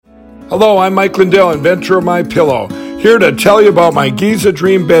Hello, I'm Mike Lindell, inventor of My Pillow, here to tell you about my Giza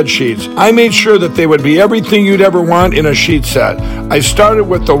Dream bed sheets. I made sure that they would be everything you'd ever want in a sheet set. I started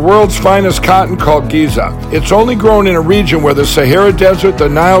with the world's finest cotton called Giza. It's only grown in a region where the Sahara Desert, the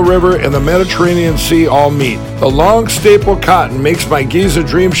Nile River, and the Mediterranean Sea all meet. The long staple cotton makes my Giza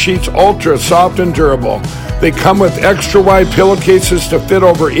Dream sheets ultra soft and durable. They come with extra wide pillowcases to fit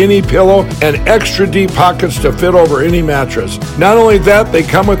over any pillow and extra deep pockets to fit over any mattress. Not only that, they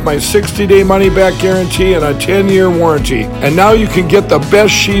come with my 60-day money-back guarantee and a 10-year warranty. And now you can get the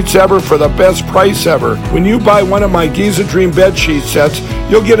best sheets ever for the best price ever. When you buy one of my Giza Dream bed sheet sets,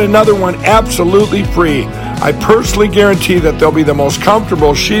 you'll get another one absolutely free. I personally guarantee that they'll be the most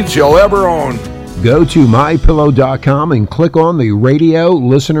comfortable sheets you'll ever own. Go to mypillow.com and click on the radio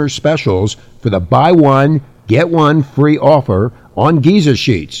listener specials for the buy one, get one free offer on Giza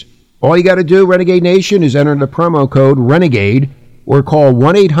sheets. All you got to do, Renegade Nation, is enter the promo code RENEGADE or call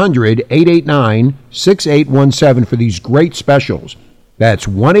 1-800-889-6817 for these great specials. That's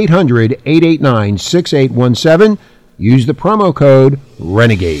 1-800-889-6817. Use the promo code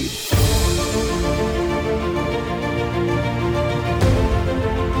RENEGADE.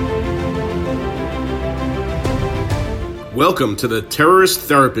 Welcome to the Terrorist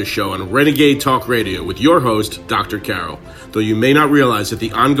Therapist Show on Renegade Talk Radio with your host, Dr. Carol. Though you may not realize that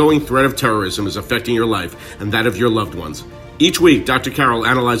the ongoing threat of terrorism is affecting your life and that of your loved ones. Each week, Dr. Carol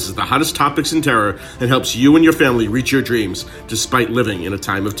analyzes the hottest topics in terror and helps you and your family reach your dreams despite living in a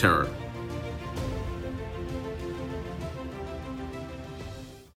time of terror.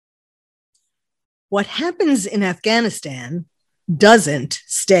 What happens in Afghanistan doesn't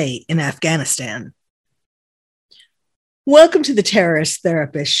stay in Afghanistan. Welcome to the Terrorist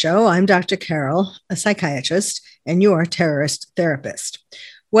Therapist Show. I'm Dr. Carol, a psychiatrist, and your terrorist therapist.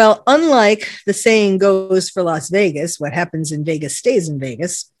 Well, unlike the saying goes for Las Vegas, what happens in Vegas stays in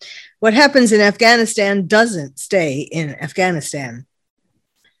Vegas, what happens in Afghanistan doesn't stay in Afghanistan.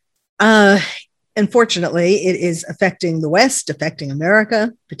 Unfortunately, it is affecting the West, affecting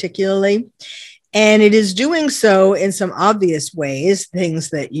America particularly. And it is doing so in some obvious ways,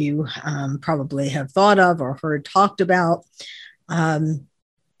 things that you probably have thought of or heard talked about,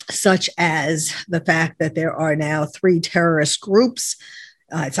 such as the fact that there are now 3 terrorist groups.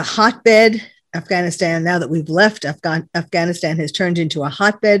 It's a hotbed. Afghanistan, now that we've left, Afghanistan has turned into a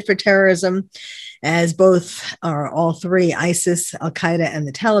hotbed for terrorism, as both are all 3, ISIS, Al-Qaeda, and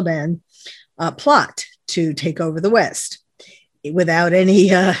the Taliban, plot to take over the West without any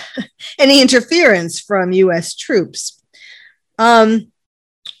interference from U.S. troops.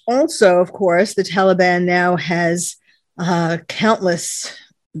 Also, of course, the Taliban now has countless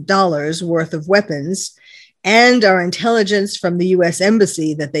dollars worth of weapons and our intelligence from the U.S.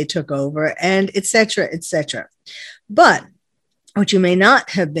 embassy that they took over, and et cetera, et cetera. But what you may not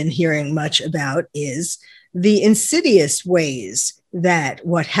have been hearing much about is the insidious ways that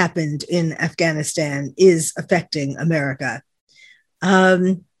what happened in Afghanistan is affecting America.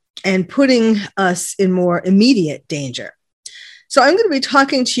 And putting us in more immediate danger. So I'm going to be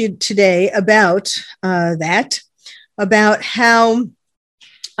talking to you today about that, about how,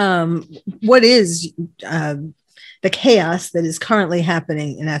 what is the chaos that is currently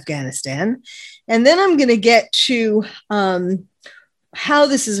happening in Afghanistan. And then I'm going to get to how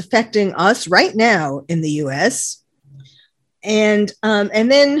this is affecting us right now in the U.S. And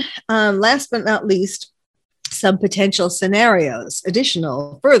then last but not least, some potential scenarios,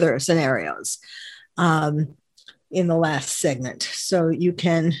 further scenarios in the last segment. So you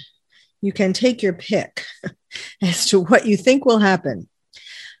can take your pick as to what you think will happen.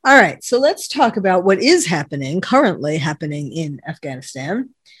 All right, so let's talk about what is currently happening in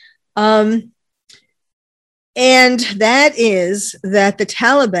Afghanistan. And that is that the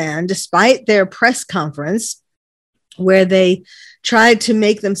Taliban, despite their press conference, where they tried to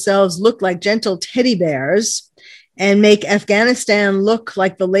make themselves look like gentle teddy bears and make Afghanistan look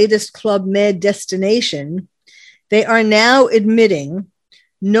like the latest Club Med destination, they are now admitting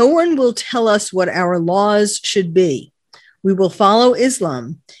no one will tell us what our laws should be. We will follow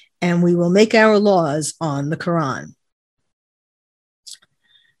Islam and we will make our laws on the Quran.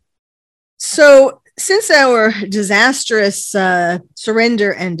 So since our disastrous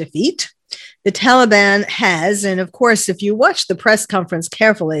surrender and defeat, the Taliban has, and of course, if you watch the press conference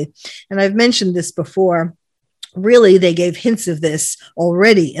carefully, and I've mentioned this before, really they gave hints of this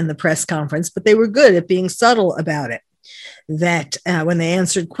already in the press conference, but they were good at being subtle about it, that when they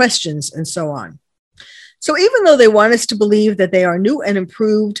answered questions and so on. So even though they want us to believe that they are new and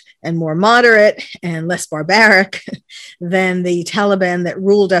improved and more moderate and less barbaric than the Taliban that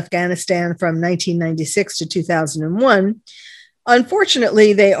ruled Afghanistan from 1996 to 2001,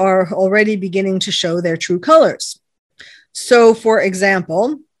 Unfortunately, they are already beginning to show their true colors. So, for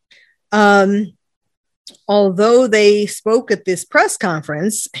example, although they spoke at this press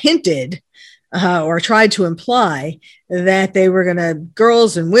conference, hinted or tried to imply that they were going to,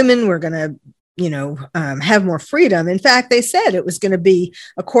 girls and women were going to, have more freedom. In fact, they said it was going to be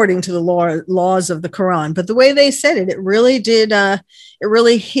according to the laws of the Quran. But the way they said it, it really did. It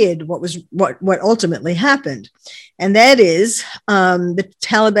really hid what ultimately happened, and that is the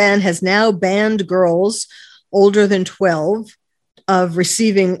Taliban has now banned girls older than 12 from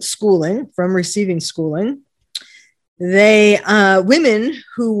receiving schooling. They women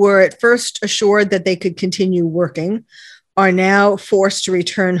who were at first assured that they could continue working are now forced to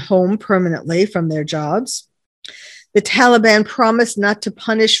return home permanently from their jobs. The Taliban promised not to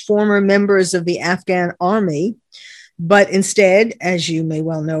punish former members of the Afghan army, but instead, as you may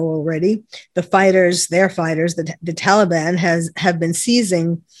well know already, the Taliban have been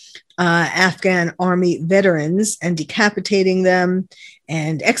seizing Afghan army veterans and decapitating them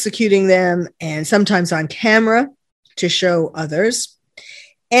and executing them, and sometimes on camera to show others.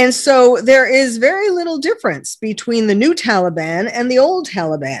 And so there is very little difference between the new Taliban and the old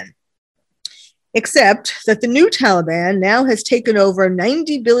Taliban, except that the new Taliban now has taken over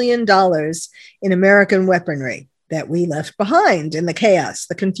 $90 billion in American weaponry that we left behind in the chaos,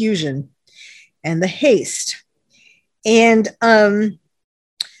 the confusion, and the haste. And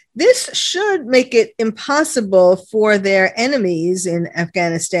this should make it impossible for their enemies in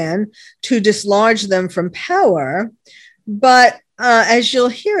Afghanistan to dislodge them from power. But as you'll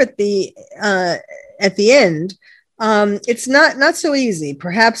hear at the end, it's not so easy,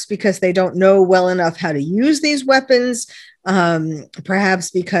 perhaps because they don't know well enough how to use these weapons,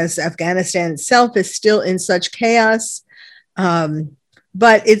 perhaps because Afghanistan itself is still in such chaos.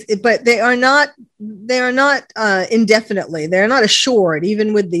 But they are not indefinitely. They're not assured,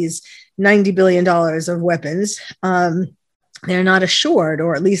 even with these $90 billion of weapons. They're not assured,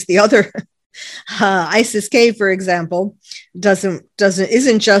 or at least the other ISIS-K, for example,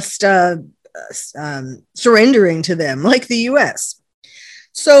 isn't just surrendering to them like the U.S.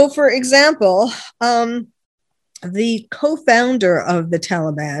 So, for example, the co-founder of the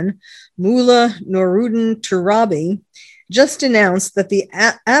Taliban, Mullah Nuruddin Turabi, just announced that the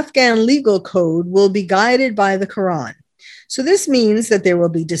Afghan legal code will be guided by the Quran. So this means that there will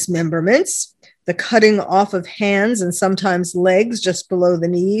be dismemberments, the cutting off of hands and sometimes legs just below the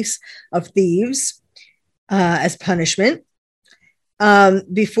knees of thieves as punishment.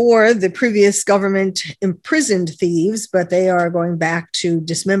 Before, the previous government imprisoned thieves, but they are going back to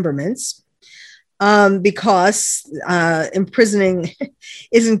dismemberments because imprisoning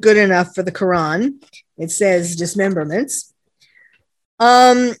isn't good enough for the Quran. It says dismemberments.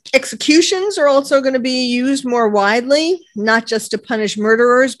 Executions are also going to be used more widely, not just to punish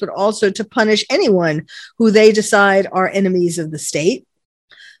murderers, but also to punish anyone who they decide are enemies of the state.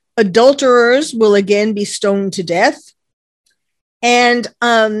 Adulterers will again be stoned to death. And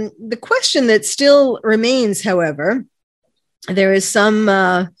the question that still remains, however, there is some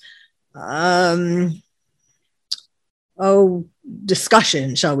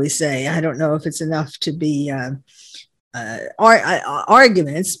discussion, shall we say. I don't know if it's enough to be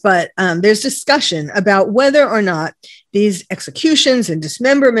arguments, but there's discussion about whether or not these executions and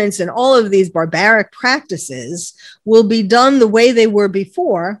dismemberments and all of these barbaric practices will be done the way they were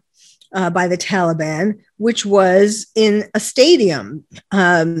before by the Taliban, which was in a stadium,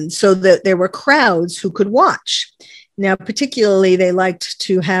 so that there were crowds who could watch. Now, particularly, they liked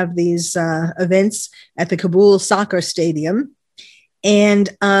to have these events at the Kabul soccer stadium. And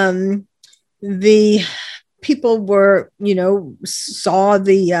the people were, saw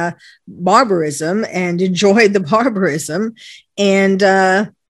the barbarism and enjoyed the barbarism and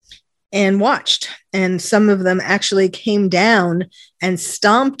watched. And some of them actually came down and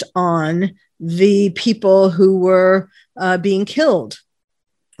stomped on the people who were being killed,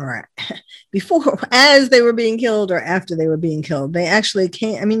 or before, as they were being killed, or after they were being killed. They actually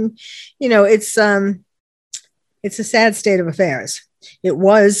came. I mean, it's a sad state of affairs. It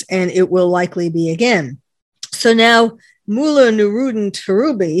was, and it will likely be again. So now Mullah Nuruddin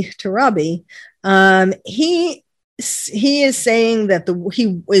Turabi, he is saying that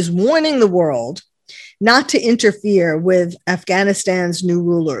he is warning the world not to interfere with Afghanistan's new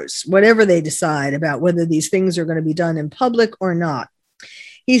rulers, whatever they decide about whether these things are going to be done in public or not.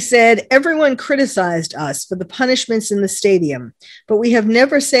 He said, everyone criticized us for the punishments in the stadium, but we have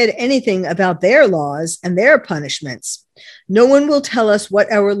never said anything about their laws and their punishments. No one will tell us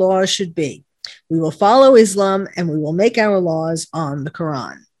what our laws should be. We will follow Islam and we will make our laws on the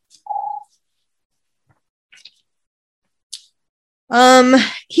Quran.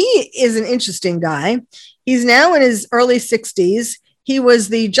 He is an interesting guy. He's now in his early 60s. He was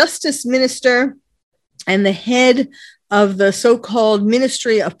the justice minister and the head of the so-called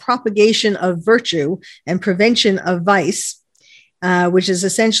Ministry of Propagation of Virtue and Prevention of Vice, which is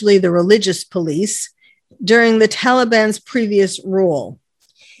essentially the religious police, during the Taliban's previous rule.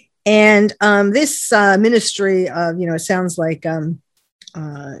 And this ministry, it sounds like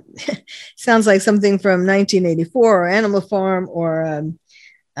something from 1984 or Animal Farm or,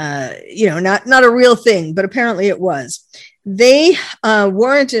 not a real thing, but apparently it was. They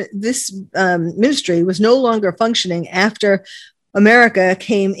this ministry was no longer functioning after America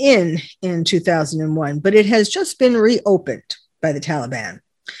came in 2001, but it has just been reopened by the Taliban.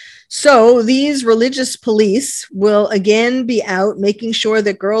 So these religious police will again be out making sure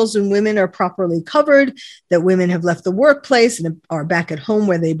that girls and women are properly covered, that women have left the workplace and are back at home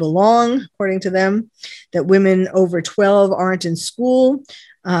where they belong, according to them, that women over 12 aren't in school,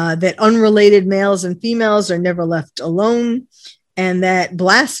 that unrelated males and females are never left alone, and that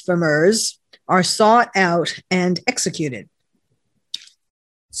blasphemers are sought out and executed.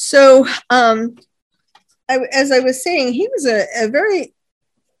 So as I was saying, he was a very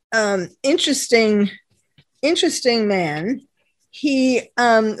interesting man. He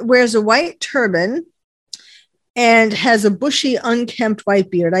wears a white turban and has a bushy, unkempt white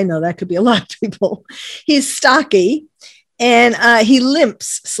beard. I know that could be a lot of people. He's stocky, and he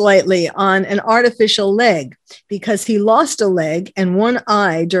limps slightly on an artificial leg because he lost a leg and one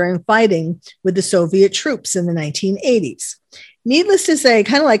eye during fighting with the Soviet troops in the 1980s. Needless to say,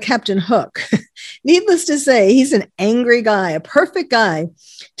 kind of like Captain Hook, needless to say, he's an angry guy, a perfect guy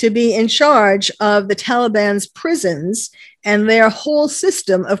to be in charge of the Taliban's prisons and their whole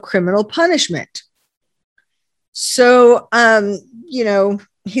system of criminal punishment. So,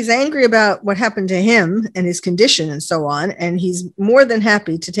 he's angry about what happened to him and his condition and so on, and he's more than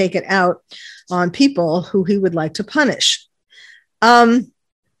happy to take it out on people who he would like to punish.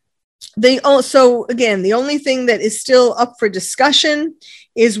 The only thing that is still up for discussion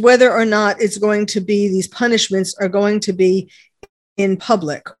is whether or not these punishments are going to be in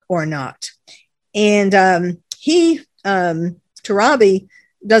public or not. And Tarabi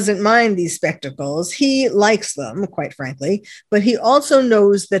doesn't mind these spectacles. He likes them, quite frankly, but he also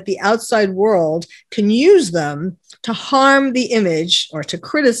knows that the outside world can use them to harm the image or to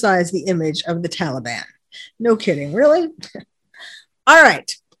criticize the image of the Taliban. No kidding, really? All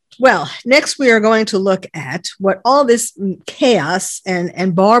right. Well, next we are going to look at what all this chaos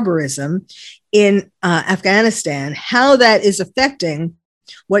and barbarism in Afghanistan, how that is affecting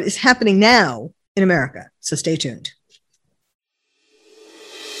what is happening now in America. So stay tuned.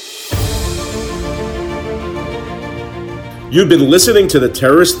 You've been listening to the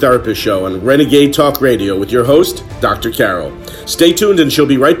Terrorist Therapist Show on Renegade Talk Radio with your host, Dr. Carol. Stay tuned and she'll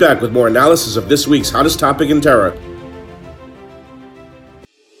be right back with more analysis of this week's hottest topic in terror.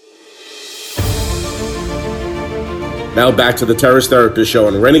 Now back to the Terrorist Therapist Show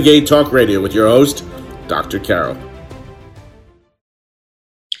on Renegade Talk Radio with your host, Dr. Carol.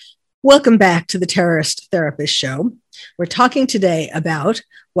 Welcome back to the Terrorist Therapist Show. We're talking today about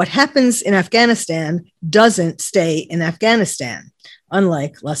what happens in Afghanistan doesn't stay in Afghanistan,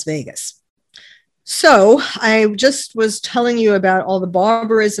 unlike Las Vegas. So I just was telling you about all the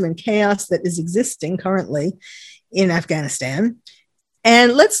barbarism and chaos that is existing currently in Afghanistan.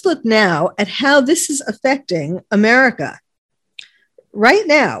 And let's look now at how this is affecting America. Right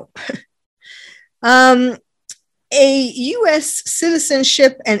now, a U.S.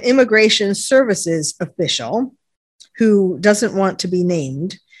 Citizenship and Immigration Services official who doesn't want to be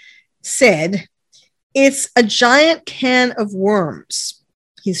named said, "It's a giant can of worms."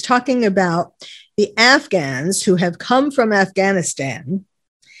 He's talking about the Afghans who have come from Afghanistan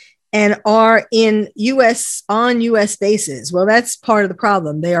and are on U.S. bases. Well, that's part of the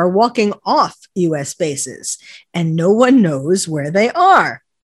problem. They are walking off U.S. bases, and no one knows where they are.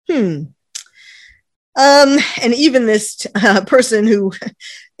 And even this person who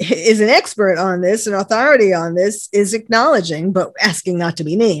is an expert on this, an authority on this, is acknowledging, but asking not to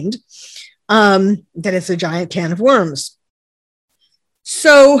be named, that it's a giant can of worms.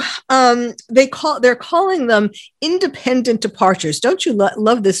 So they're calling them independent departures. Don't you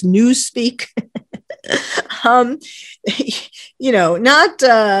love this news speak? Not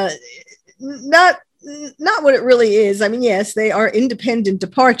what it really is. I mean, yes, they are independent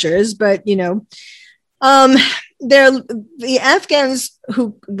departures, but they're the Afghans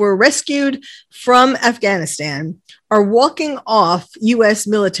who were rescued from Afghanistan are walking off U.S.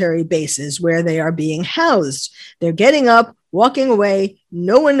 military bases where they are being housed. They're getting up, walking away.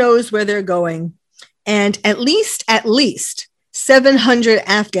 No one knows where they're going. And at least 700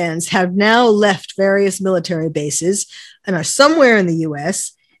 Afghans have now left various military bases and are somewhere in the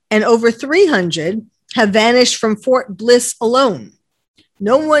US, and over 300 have vanished from Fort Bliss alone.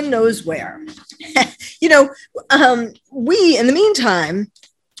 No one knows where. We, in the meantime,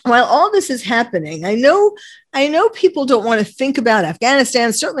 while all this is happening, I know people don't want to think about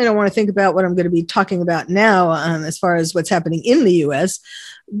Afghanistan, certainly don't want to think about what I'm going to be talking about now as far as what's happening in the US,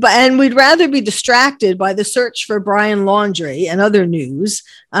 and we'd rather be distracted by the search for Brian Laundrie and other news.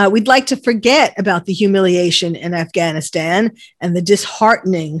 We'd like to forget about the humiliation in Afghanistan and the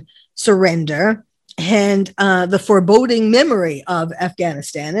disheartening surrender and the foreboding memory of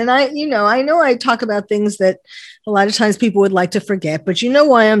Afghanistan. And I know I talk about things that a lot of times people would like to forget, but you know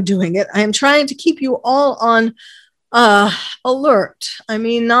why I'm doing it. I am trying to keep you all on alert. I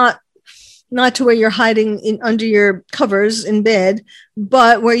mean, not to where you're hiding under your covers in bed,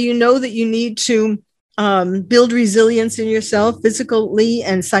 but where you know that you need to build resilience in yourself physically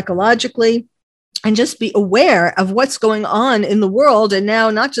and psychologically, and just be aware of what's going on in the world. And now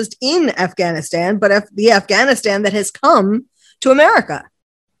not just in Afghanistan, but the Afghanistan that has come to America.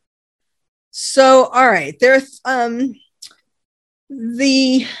 So, all right, there's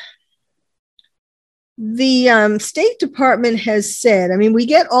the State Department has said, I mean, we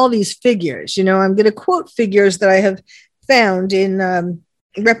get all these figures, I'm going to quote figures that I have found in a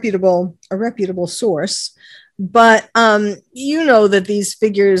reputable source. But that these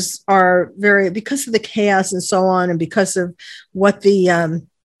figures are because of the chaos and so on, and because of what the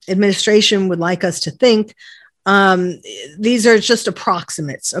administration would like us to think, these are just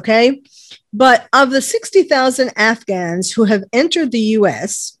approximates, okay? But of the 60,000 Afghans who have entered the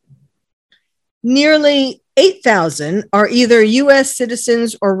U.S., nearly 8,000 are either U.S.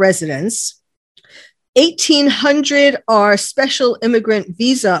 citizens or residents. 1,800 are special immigrant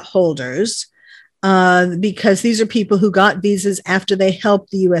visa holders, because these are people who got visas after they helped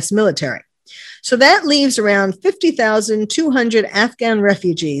the U.S. military. So that leaves around 50,200 Afghan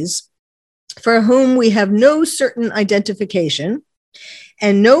refugees for whom we have no certain identification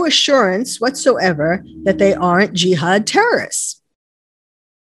and no assurance whatsoever that they aren't jihad terrorists.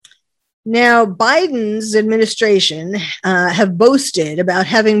 Now, Biden's administration have boasted about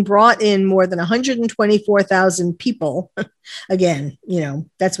having brought in more than 124,000 people. Again,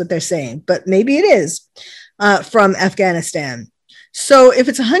 that's what they're saying, but maybe it is from Afghanistan. So if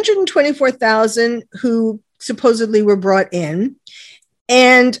it's 124,000 who supposedly were brought in,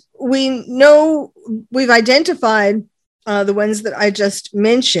 and we know we've identified the ones that I just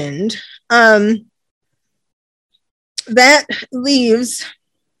mentioned, that leaves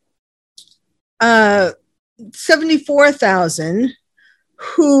 74,000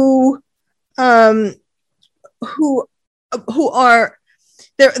 who are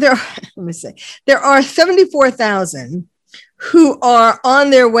there. Let me say there are 74,000 who are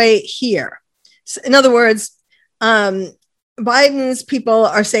on their way here. So in other words, Biden's people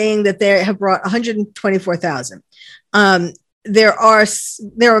are saying that they have brought 124,000. There are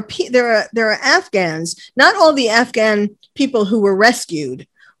Afghans. Not all the Afghan people who were rescued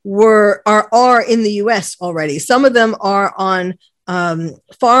are in the U.S. already. Some of them are on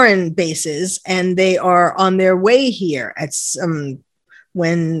foreign bases, and they are on their way here at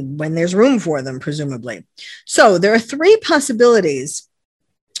when there's room for them, presumably. So there are three possibilities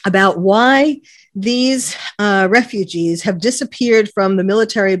about why these refugees have disappeared from the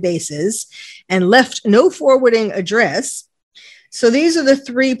military bases and left no forwarding address. So these are the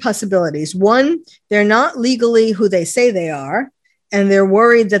three possibilities. One, they're not legally who they say they are, and they're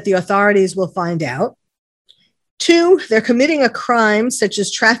worried that the authorities will find out. Two, they're committing a crime such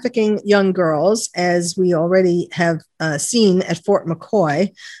as trafficking young girls, as we already have seen at Fort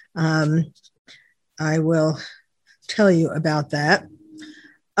McCoy. I will tell you about that.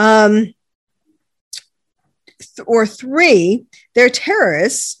 Or three, they're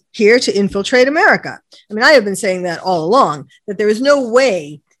terrorists here to infiltrate America. I mean, I have been saying that all along, that there is no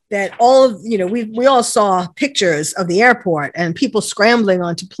way that we all saw pictures of the airport and people scrambling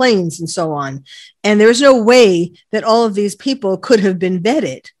onto planes and so on. And there's no way that all of these people could have been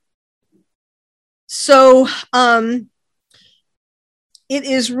vetted. So it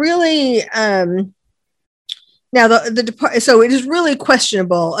is really so it is really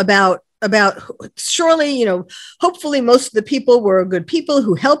questionable about surely, hopefully most of the people were good people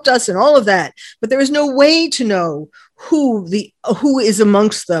who helped us and all of that, but there is no way to know who is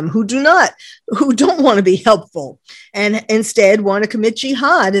amongst them who don't want to be helpful and instead want to commit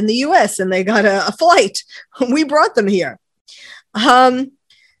jihad in the US, and they got a flight. We brought them here. So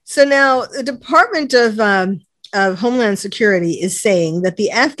now the Department of Homeland Security is saying that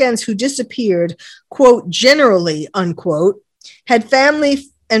the Afghans who disappeared, quote, generally, unquote, had family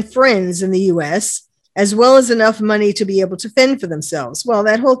and friends in the U.S., as well as enough money to be able to fend for themselves. Well,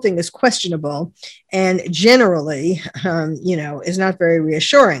 that whole thing is questionable and generally, is not very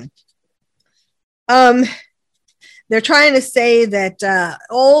reassuring. They're trying to say that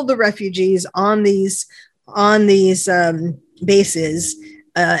all the refugees on these bases,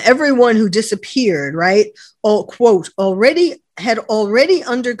 everyone who disappeared, right, had already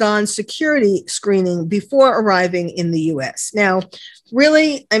undergone security screening before arriving in the U.S. Now,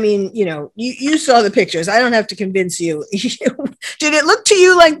 really, I mean, you saw the pictures. I don't have to convince you. Did it look to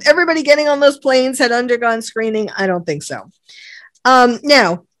you like everybody getting on those planes had undergone screening? I don't think so.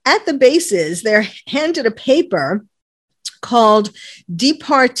 Now, at the bases, they're handed a paper called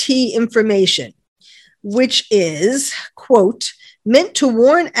Departee Information, which is, quote, meant to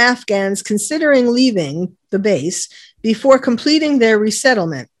warn Afghans considering leaving the base before completing their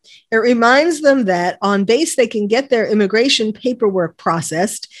resettlement. It reminds them that on base, they can get their immigration paperwork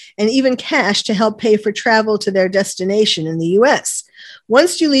processed and even cash to help pay for travel to their destination in the U.S.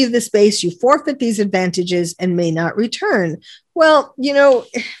 Once you leave this base, you forfeit these advantages and may not return. Well,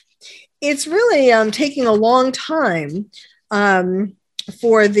 it's really taking a long time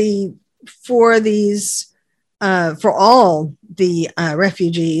for all the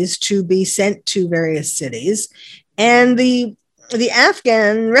refugees to be sent to various cities. And the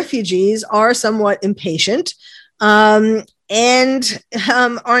Afghan refugees are somewhat impatient and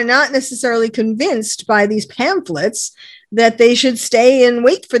are not necessarily convinced by these pamphlets that they should stay and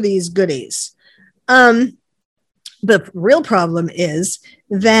wait for these goodies. The real problem is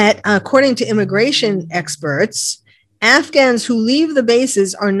that, according to immigration experts, Afghans who leave the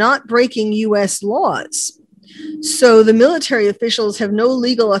bases are not breaking U.S. laws. So the military officials have no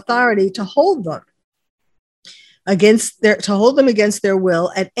legal authority to hold them against their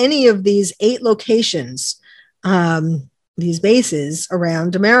will at any of these 8 locations, these bases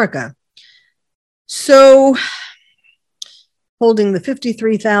around America. So holding the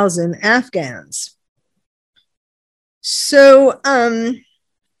 53,000 Afghans. So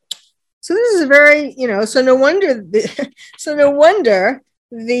this is a very, so no wonder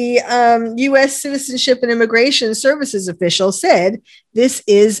the U.S. Citizenship and Immigration Services official said this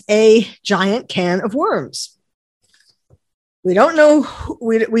is a giant can of worms. We don't know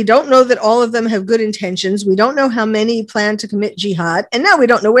that all of them have good intentions. We don't know how many plan to commit jihad, and now we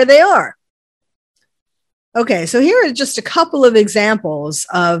don't know where they are. Okay, so here are just a couple of examples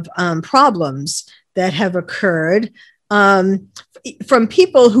of problems that have occurred from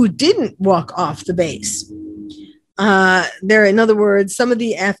people who didn't walk off the base. In other words, some of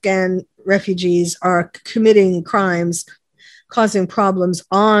the Afghan refugees are committing crimes, causing problems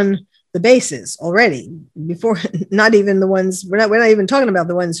on the bases already. Before, not even the ones we're not even talking about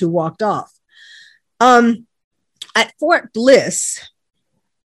the ones who walked off. At Fort Bliss,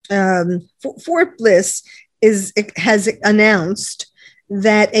 Fort Bliss has announced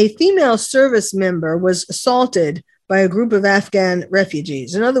that a female service member was assaulted by a group of Afghan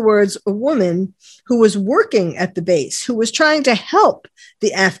refugees. In other words, a woman who was working at the base, who was trying to help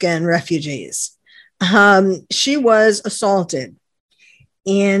the Afghan refugees. She was assaulted.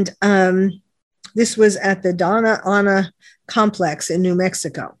 And this was at the Dana Ana complex in New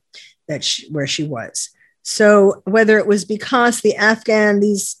Mexico, where she was. So whether it was because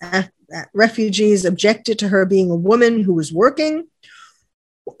these refugees objected to her being a woman who was working,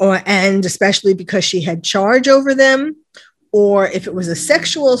 and especially because she had charge over them, or if it was a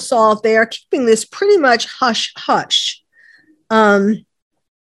sexual assault, they are keeping this pretty much hush-hush. They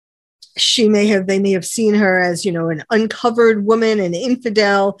may have seen her as, an uncovered woman, an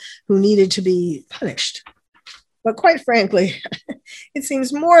infidel who needed to be punished. But quite frankly, it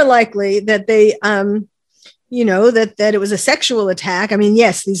seems more likely that they, that it was a sexual attack. I mean,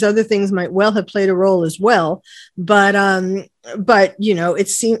 yes, these other things might well have played a role as well, but it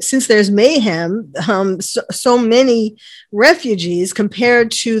seems, since there's mayhem, so many refugees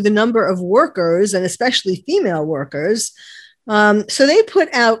compared to the number of workers, and especially female workers. So they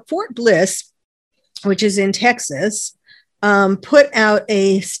put out, Fort Bliss, which is in Texas, put out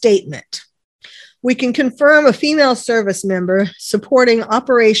a statement. We can confirm a female service member supporting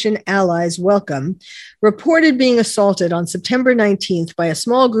Operation Allies Welcome reported being assaulted on September 19th by a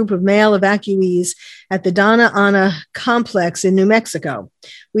small group of male evacuees at the Dana Ana complex in New Mexico.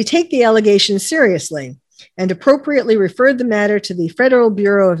 We take the allegation seriously and appropriately referred the matter to the Federal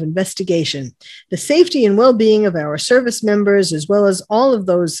Bureau of Investigation. The safety and well-being of our service members, as well as all of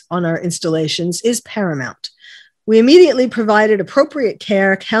those on our installations, is paramount. We immediately provided appropriate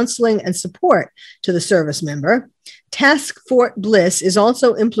care, counseling, and support to the service member. Task Fort Bliss is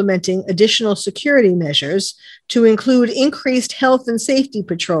also implementing additional security measures to include increased health and safety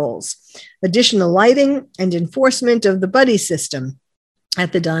patrols, additional lighting, and enforcement of the buddy system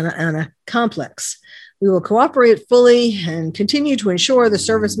at the Donna Ana complex. We will cooperate fully and continue to ensure the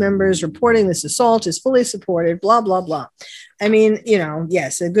service members reporting this assault is fully supported, blah, blah, blah. I mean,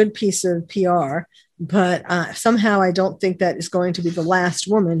 yes, a good piece of PR, but somehow I don't think that is going to be the last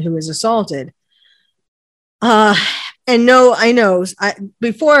woman who is assaulted. And no, I know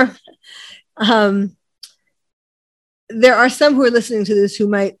there are some who are listening to this who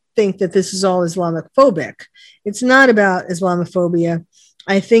might think that this is all Islamophobic. It's not about Islamophobia.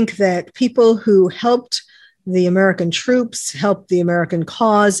 I think that people who helped the American troops, helped the American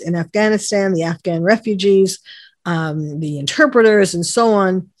cause in Afghanistan, the Afghan refugees, the interpreters, and so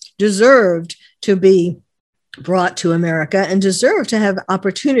on, deserved to be brought to America and deserve to have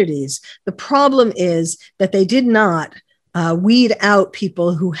opportunities. The problem is that they did not weed out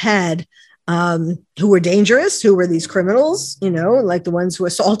people who had who were dangerous, who were these criminals, like the ones who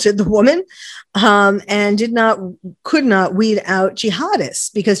assaulted the woman, and could not weed out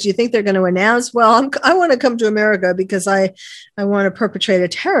jihadists. Because do you think they're going to announce, well, I want to come to America because I want to perpetrate a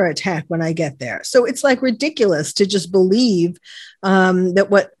terror attack when I get there? So it's like ridiculous to just believe that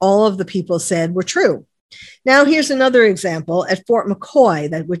what all of the people said were true. Now, here's another example at Fort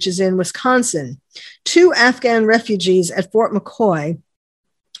McCoy, which is in Wisconsin. 2 Afghan refugees at Fort McCoy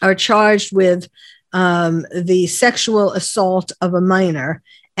are charged with the sexual assault of a minor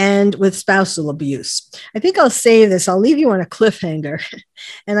and with spousal abuse. I think I'll save this. I'll leave you on a cliffhanger,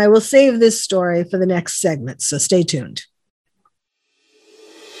 and I will save this story for the next segment, so stay tuned.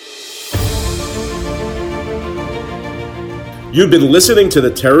 You've been listening to the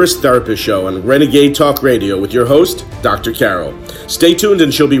Terrorist Therapist Show on Renegade Talk Radio with your host, Dr. Carol. Stay tuned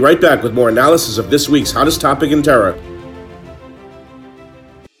and she'll be right back with more analysis of this week's hottest topic in terror.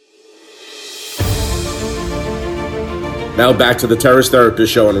 Now back to the Terrorist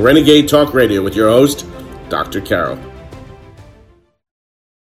Therapist Show on Renegade Talk Radio with your host, Dr. Carol.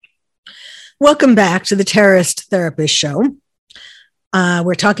 Welcome back to the Terrorist Therapist Show.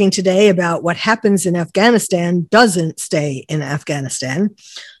 We're talking today about what happens in Afghanistan doesn't stay in Afghanistan,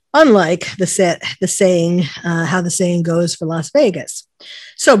 unlike the saying, how the saying goes for Las Vegas.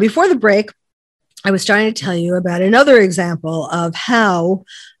 So before the break, I was trying to tell you about another example of how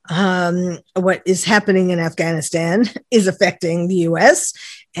what is happening in Afghanistan is affecting the U.S.,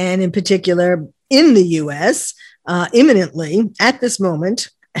 and in particular in the U.S., imminently at this moment,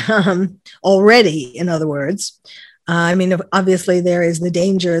 already, in other words. Obviously, there is the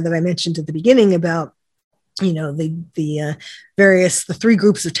danger that I mentioned at the beginning about, the 3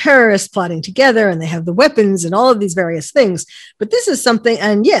 groups of terrorists plotting together, and they have the weapons and all of these various things. But this is something,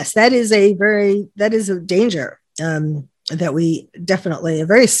 and yes, that is a danger that we definitely, a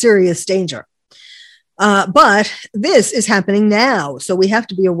very serious danger. But this is happening now, so we have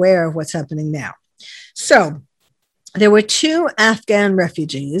to be aware of what's happening now. So there were 2 Afghan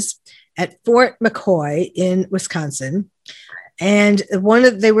refugees at Fort McCoy in Wisconsin, and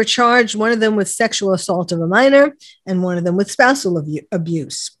they were charged, one of them with sexual assault of a minor and one of them with spousal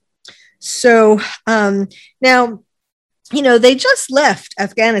abuse. So now, they just left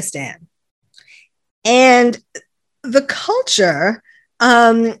Afghanistan, and the culture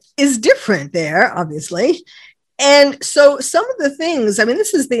is different there, obviously. And so some of the things,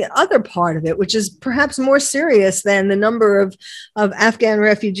 this is the other part of it, which is perhaps more serious than the number of Afghan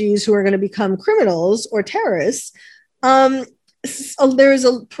refugees who are going to become criminals or terrorists. There is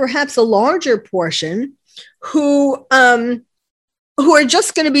perhaps a larger portion who are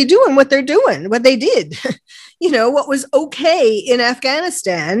just going to be doing what they're doing, what they did, what was okay in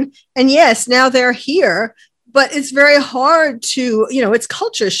Afghanistan. And yes, now they're here. But it's very hard to, it's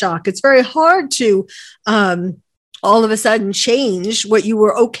culture shock. It's very hard to all of a sudden change what you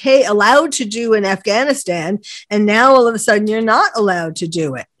were allowed to do in Afghanistan. And now all of a sudden you're not allowed to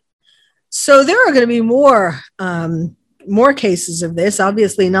do it. So there are going to be more cases of this,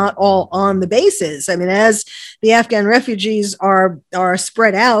 obviously not all on the bases. As the Afghan refugees are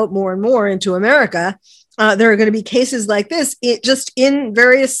spread out more and more into America, there are going to be cases like this just in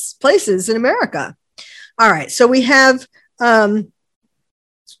various places in America. All right, so we have Barullah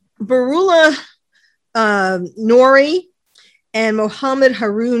Nouri and Mohammed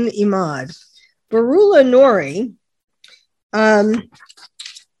Haroon Imad. Barullah Nouri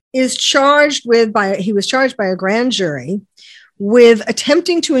was charged by a grand jury with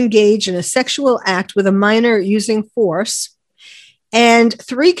attempting to engage in a sexual act with a minor using force and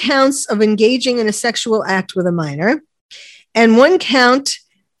 3 counts of engaging in a sexual act with a minor, and 1 count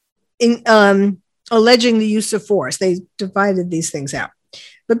in alleging the use of force. They divided these things out.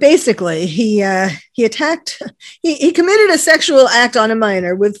 But basically, he committed a sexual act on a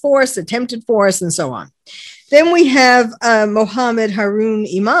minor with force, attempted force, and so on. Then we have Mohammed Haroon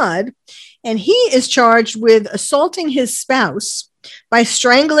Imad, and he is charged with assaulting his spouse by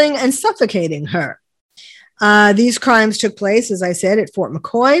strangling and suffocating her. These crimes took place, as I said, at Fort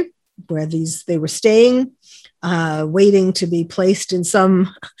McCoy, where they were staying, waiting to be placed in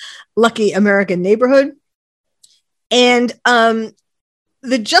some lucky American neighborhood. And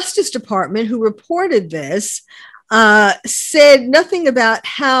the Justice Department, who reported this, said nothing about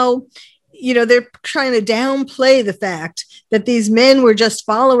how, they're trying to downplay the fact that these men were just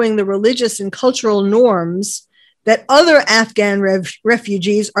following the religious and cultural norms that other Afghan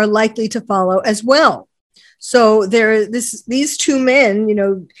refugees are likely to follow as well. So these 2 men,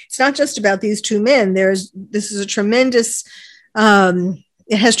 it's not just about these 2 men. This is a tremendous,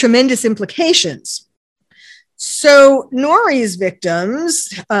 it has tremendous implications. So Nouri's victims,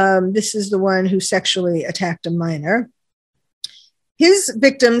 this is the one who sexually attacked a minor. His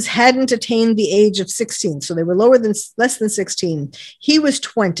victims hadn't attained the age of 16, so they were less than 16. He was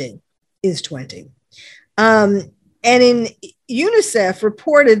 20, is 20. And in UNICEF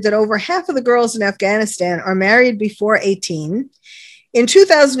reported that over half of the girls in Afghanistan are married before 18. In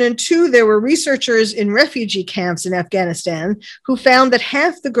 2002, there were researchers in refugee camps in Afghanistan who found that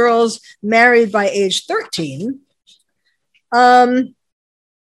half the girls married by age 13.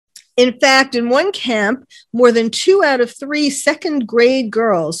 In fact, in one camp, more than 2 out of 3 second grade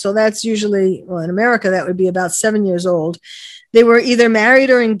girls, so that's usually, in America, that would be about 7 years old, they were either married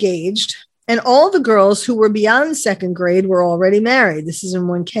or engaged. And all the girls who were beyond second grade were already married. This is in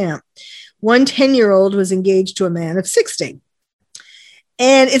one camp. One 10-year-old was engaged to a man of 60.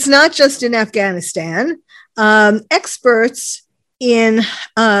 And it's not just in Afghanistan. Experts in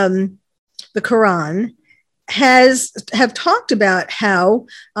the Quran have talked about how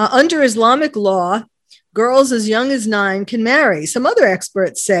under Islamic law, girls as young as 9 can marry. Some other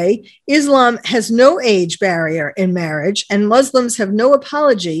experts say Islam has no age barrier in marriage, and Muslims have no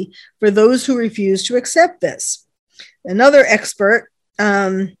apology for those who refuse to accept this. Another expert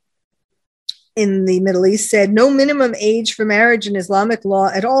in the Middle East said no minimum age for marriage in Islamic law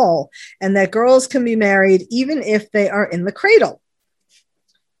at all, and that girls can be married even if they are in the cradle.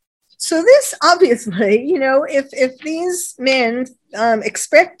 So this obviously, if these men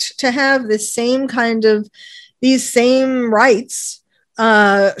expect to have these same rights,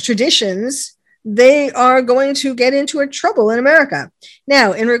 traditions, they are going to get into trouble in America.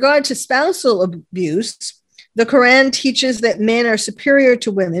 Now, in regard to spousal abuse, the Quran teaches that men are superior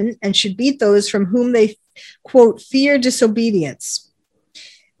to women and should beat those from whom they, quote, fear disobedience.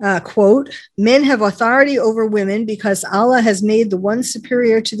 Quote, men have authority over women because Allah has made the one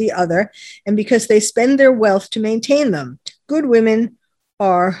superior to the other and because they spend their wealth to maintain them. Good women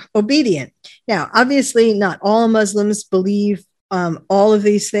are obedient. Now, obviously, not all Muslims believe all of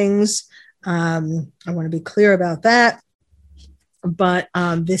these things. I want to be clear about that. But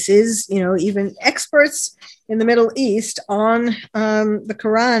this is, even experts in the Middle East on the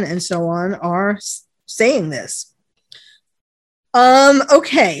Quran and so on are saying this.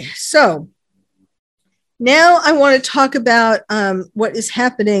 Okay, so now I want to talk about what is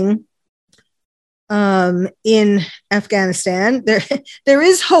happening in Afghanistan. There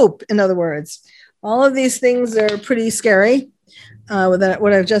is hope, in other words. All of these things are pretty scary, with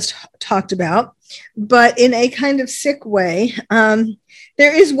what I've just talked about, but in a kind of sick way.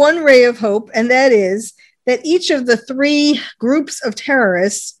 There is one ray of hope, and that is that each of the 3 groups of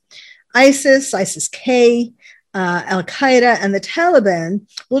terrorists, ISIS-K, Al-Qaeda, and the Taliban,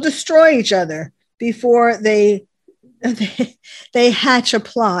 will destroy each other before they hatch a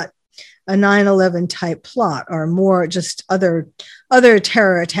plot, a 9/11 type plot, or more just other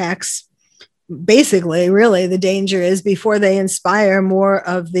terror attacks. Basically, really, the danger is before they inspire more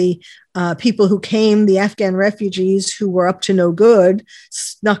of the people who came, the Afghan refugees who were up to no good,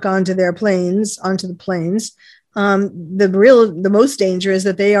 snuck onto the planes. The most danger is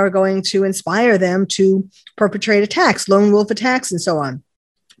that they are going to inspire them to perpetrate attacks, lone wolf attacks, and so on.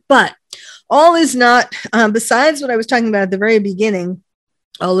 But all is not, besides what I was talking about at the very beginning,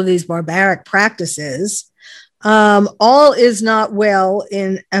 all of these barbaric practices, all is not well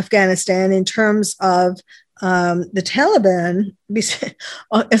in Afghanistan in terms of the Taliban,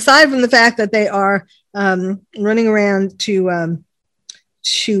 aside from the fact that they are running around to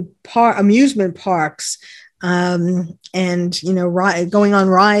amusement parks, and going on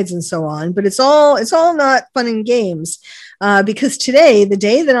rides and so on, but it's all not fun and games. because today, the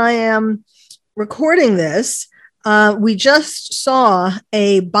day that I am recording this, we just saw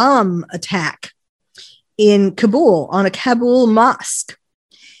a bomb attack in Kabul, on a Kabul mosque.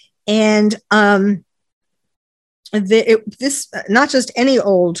 And this not just any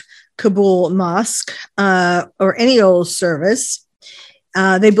old Kabul mosque or any old service.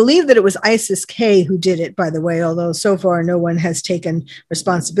 They believe that it was ISIS-K who did it, by the way, although so far no one has taken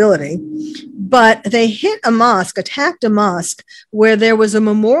responsibility. But they hit a mosque, attacked a mosque where there was a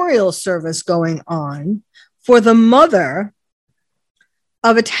memorial service going on for the mother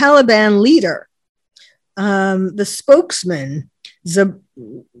of a Taliban leader. The spokesman, Zabihullah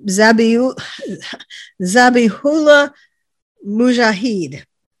Mujahid.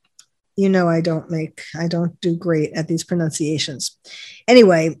 You know, I don't do great at these pronunciations.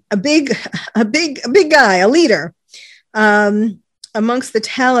 Anyway, a big guy, a leader amongst the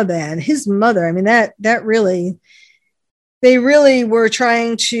Taliban. His mother. I mean, that really, they really were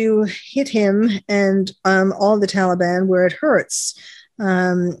trying to hit him and all the Taliban where it hurts.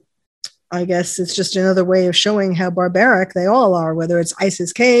 I guess it's just another way of showing how barbaric they all are, whether it's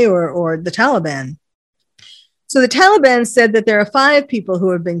ISIS-K or the Taliban. So the Taliban said that there are 5 people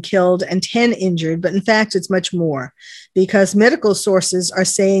who have been killed and 10 injured, but in fact, it's much more because medical sources are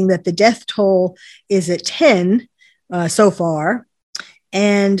saying that the death toll is at 10 so far,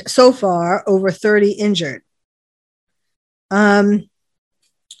 and so far over 30 injured. So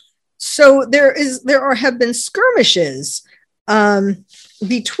have been skirmishes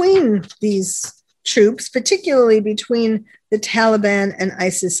between these troops, particularly between the Taliban and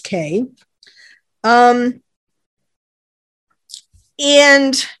ISIS-K.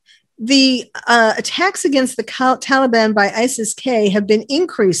 And the attacks against the Taliban by ISIS-K have been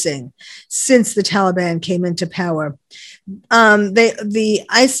increasing since the Taliban came into power. These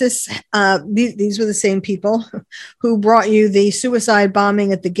were the same people who brought you the suicide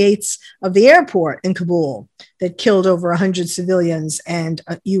bombing at the gates of the airport in Kabul that killed over 100 civilians and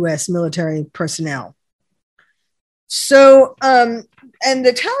U.S. military personnel. So, and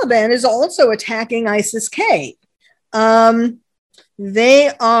the Taliban is also attacking ISIS-K.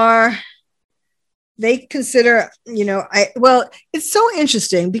 They consider, it's so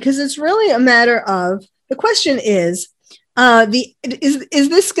interesting because it's really a matter of, the question is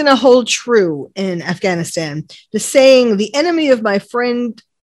this going to hold true in Afghanistan? The saying, the enemy of my friend,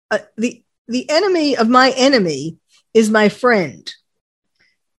 the enemy of my enemy is my friend,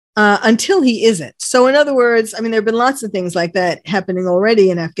 until he isn't. So in other words, I mean, there have been lots of things like that happening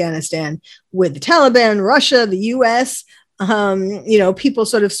already in Afghanistan with the Taliban, Russia, the US, people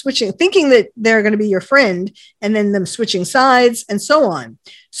sort of switching, thinking that they're going to be your friend, and then them switching sides and so on.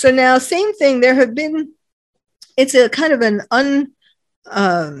 So now, same thing, it's a kind of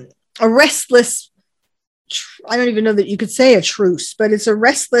a restless, I don't even know that you could say a truce, but it's a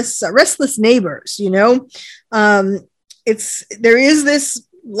restless neighbors, there is this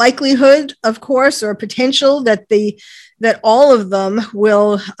likelihood, of course, or potential that all of them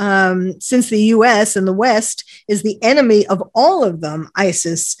will, since the U.S. and the West is the enemy of all of them,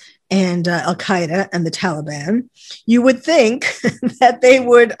 ISIS and Al-Qaeda and the Taliban, you would think that they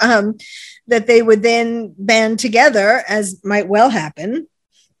would then band together, as might well happen,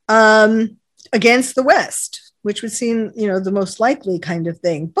 against the West, which would seem, the most likely kind of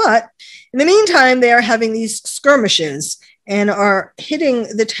thing. But in the meantime, they are having these skirmishes and are hitting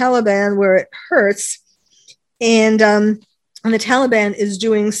the Taliban where it hurts. And the Taliban is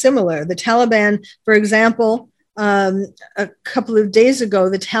doing similar. The Taliban, for example, a couple of days ago,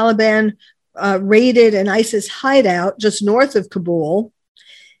 the Taliban raided an ISIS hideout just north of Kabul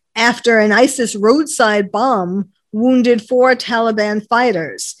after an ISIS roadside bomb wounded 4 Taliban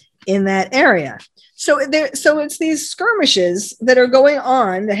fighters in that area. So it's these skirmishes that are going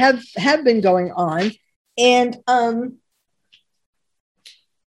on, that have been going on, and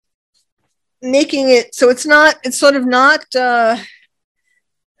making it so it's sort of not, the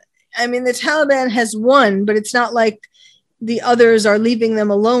Taliban has won, but it's not like the others are leaving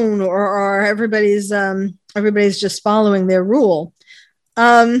them alone, or everybody's just following their rule.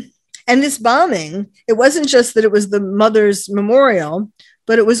 And this bombing, it wasn't just that it was the mother's memorial,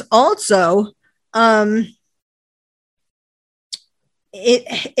 but it was also,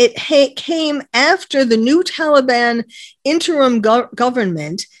 it came after the new Taliban interim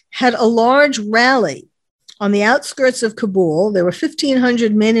government had a large rally on the outskirts of Kabul. There were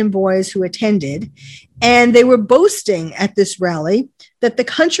 1,500 men and boys who attended, and they were boasting at this rally that the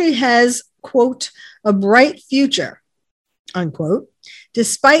country has, quote, a bright future, unquote,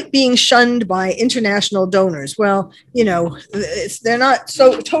 despite being shunned by international donors. Well, they're not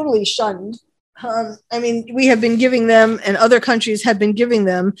so totally shunned We have been giving them, and other countries have been giving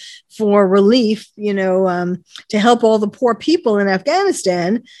them for relief, to help all the poor people in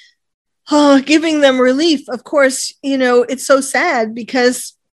Afghanistan, giving them relief. Of course, it's so sad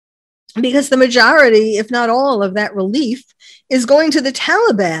because the majority, if not all of that relief, is going to the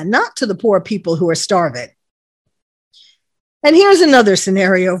Taliban, not to the poor people who are starving. And here's another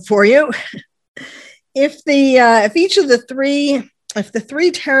scenario for you. If the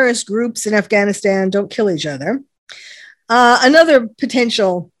three terrorist groups in Afghanistan don't kill each other, another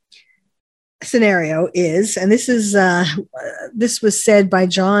potential scenario is, and this was said by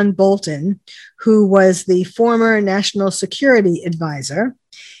John Bolton, who was the former national security advisor.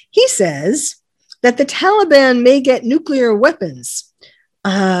 He says that the Taliban may get nuclear weapons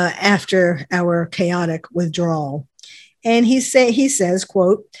after our chaotic withdrawal. And he says,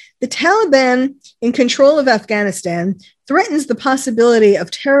 quote, "The Taliban in control of Afghanistan threatens the possibility of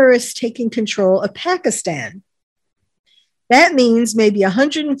terrorists taking control of Pakistan. That means maybe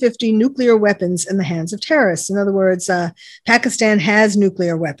 150 nuclear weapons in the hands of terrorists." In other words, Pakistan has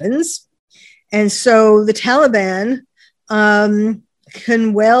nuclear weapons. And so the Taliban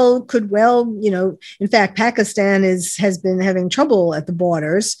could well, in fact, Pakistan has been having trouble at the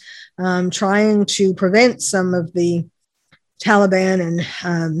borders, trying to prevent some of the Taliban, and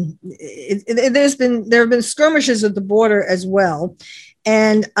there have been skirmishes at the border as well,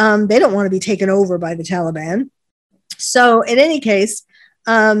 and they don't want to be taken over by the Taliban. So, in any case,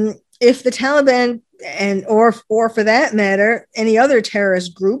 if the Taliban or for that matter any other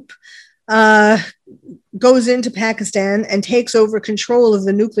terrorist group goes into Pakistan and takes over control of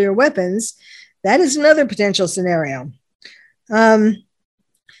the nuclear weapons, that is another potential scenario.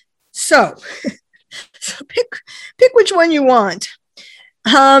 So pick which one you want.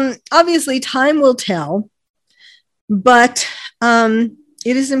 Obviously, time will tell, but it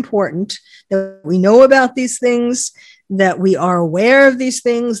is important that we know about these things, that we are aware of these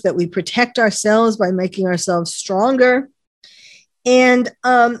things, that we protect ourselves by making ourselves stronger. And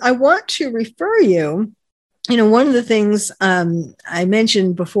I want to refer you, one of the things I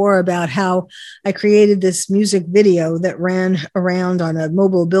mentioned before about how I created this music video that ran around on a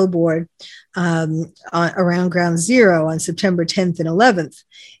mobile billboard around Ground Zero on September 10th and 11th.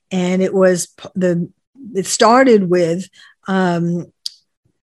 And it started with the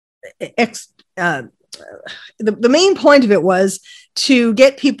main point of it was to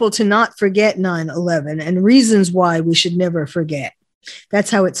get people to not forget 9/11 and reasons why we should never forget.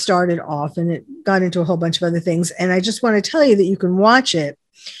 That's how it started off, and it got into a whole bunch of other things. And I just want to tell you that you can watch it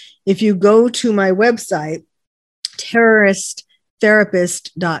if you go to my website,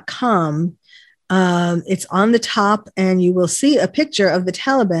 terroristtherapist.com. It's on the top, and you will see a picture of the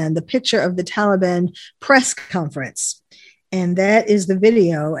Taliban press conference. And that is the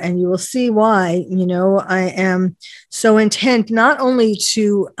video. And you will see why, I am so intent not only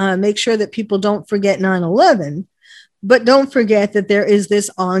to make sure that people don't forget 9/11, but don't forget that there is this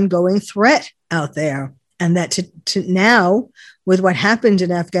ongoing threat out there. And that to now, with what happened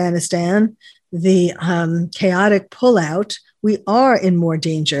in Afghanistan, the chaotic pullout, we are in more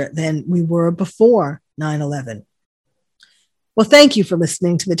danger than we were before 9/11. Well, thank you for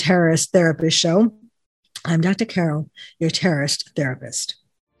listening to the Terrorist Therapist Show. I'm Dr. Carol, your terrorist therapist.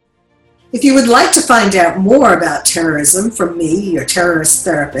 If you would like to find out more about terrorism from me, your terrorist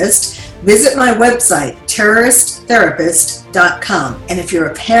therapist, visit my website, terroristtherapist.com. And if you're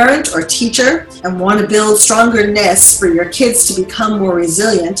a parent or teacher and want to build stronger nests for your kids to become more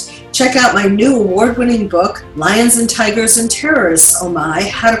resilient, check out my new award-winning book, Lions and Tigers and Terrorists, Oh My,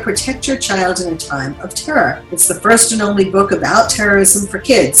 How to Protect Your Child in a Time of Terror. It's the first and only book about terrorism for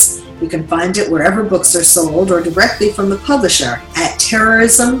kids. You can find it wherever books are sold or directly from the publisher at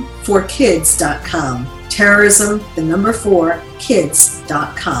terrorism4kids.com. Terrorism, 4,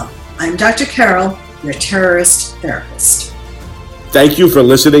 kids.com. I'm Dr. Carol, your terrorist therapist. Thank you for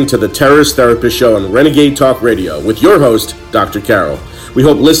listening to the Terrorist Therapist Show on Renegade Talk Radio with your host, Dr. Carol. We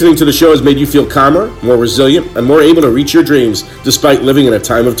hope listening to the show has made you feel calmer, more resilient, and more able to reach your dreams despite living in a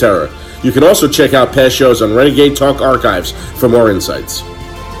time of terror. You can also check out past shows on Renegade Talk Archives for more insights.